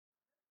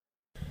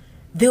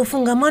The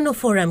Ufungamano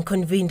Forum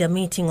convened a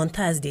meeting on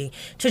Thursday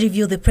to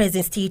review the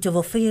present state of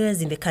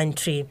affairs in the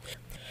country.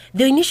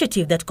 The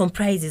initiative, that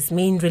comprises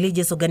main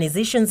religious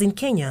organizations in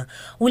Kenya,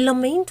 will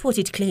lament what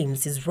it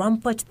claims is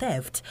rampant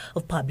theft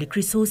of public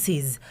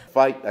resources.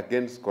 Fight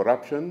against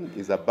corruption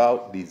is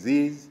about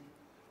disease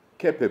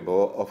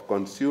capable of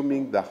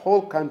consuming the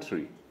whole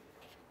country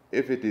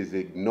if it is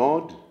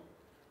ignored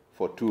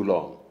for too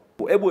long.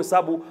 Hebu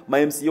hesabu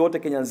ma-MC yote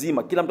Kenya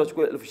nzima, kila mtu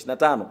achukue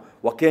 25,000,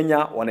 wa Kenya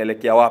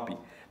wanaelekea wapi?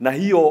 Na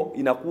hiyo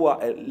inakuwa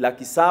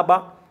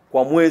 700,000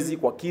 kwa mwezi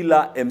kwa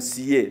kila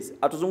MCAs.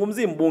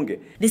 Atuzungumzie mbunge.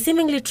 The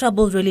seemingly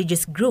troubled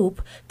religious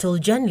group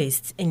told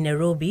journalists in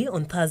Nairobi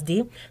on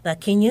Thursday that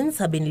Kenyans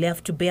have been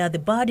left to bear the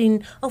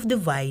burden of the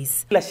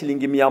vice. Kila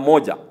shilingi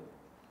 100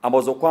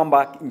 ambazo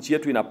kwamba nchi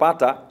yetu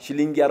inapata,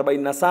 shilingi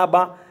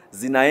 47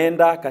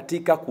 zinaenda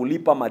katika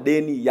kulipa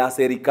madeni ya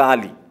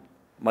serikali.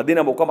 Madeni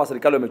ambayo kwamba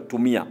serikali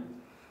wametumia.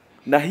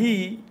 Na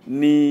hii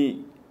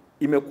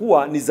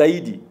imekuwa ni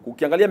zaidi.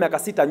 Ukiangalia miaka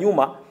 6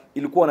 nyuma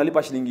ilikuwa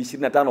wanalipa shilingi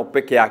 25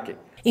 peke yake.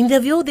 In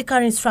their view, the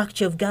current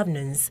structure of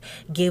governance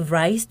gave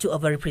rise to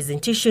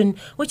overrepresentation,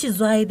 which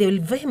is why they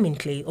will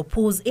vehemently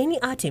oppose any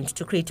attempt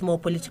to create more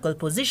political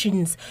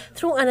positions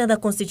through another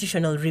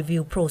constitutional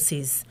review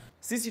process.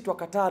 Sisi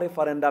twakataa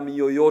referendum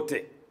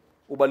yoyote,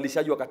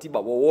 ubadilishaji wa katiba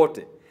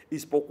wowote,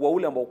 isipokuwa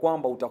ule ambao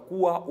kwamba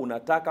utakuwa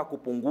unataka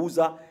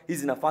kupunguza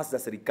hizi nafasi za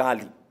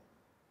serikali.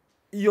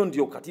 Hiyo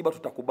ndio katiba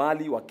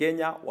tutakubali wa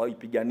Kenya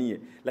waipiganie.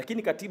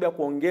 Lakini katiba ya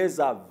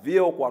kuongeza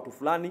vyeo kwa watu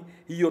fulani,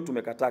 hiyo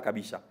tumekataa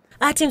kabisa.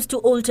 Attempts to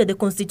alter the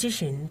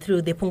constitution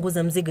through the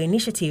Punguza Mzigo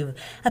initiative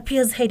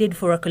appears headed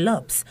for a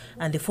collapse,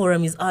 and the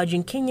forum is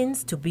urging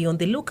Kenyans to be on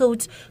the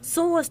lookout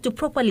so as to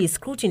properly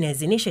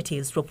scrutinize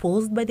initiatives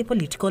proposed by the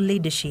political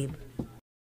leadership.